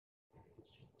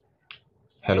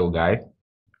Hello guys,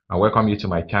 and welcome you to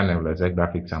my channel wechat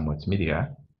Graphics and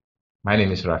Multimedia. My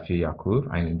name is Rafi Yakub,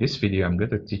 and in this video I'm going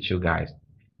to teach you guys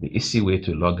the easy way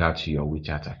to log out to your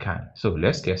wechat account. So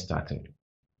let's get started.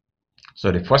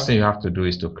 So the first thing you have to do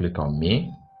is to click on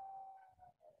me.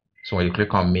 So when you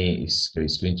click on me, it's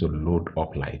going to load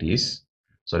up like this.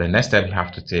 So the next step you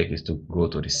have to take is to go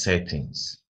to the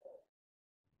settings.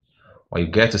 When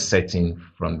you get to setting,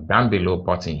 from down below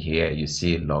button here you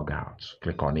see logout.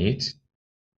 Click on it.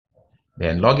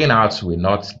 Then logging out will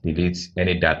not delete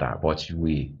any data, but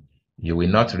you will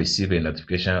not receive a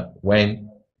notification when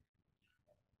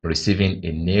receiving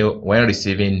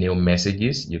new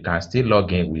messages. You can still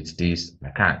log in with this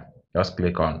account. Just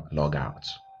click on logout.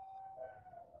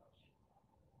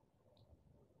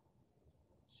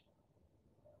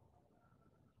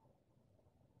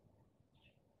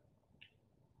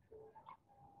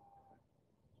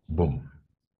 Boom.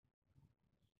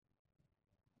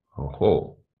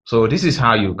 Oh. So this is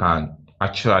how you can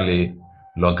actually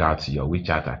log out your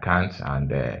wechat account,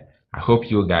 and I hope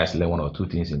you guys learn one or two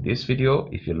things in this video.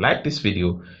 If you like this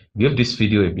video, give this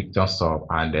video a big thumbs up,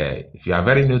 and if you are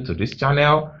very new to this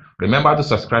channel, remember to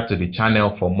subscribe to the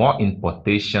channel for more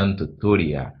importation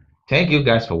tutorial. Thank you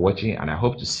guys for watching, and I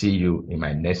hope to see you in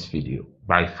my next video.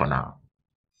 Bye for now.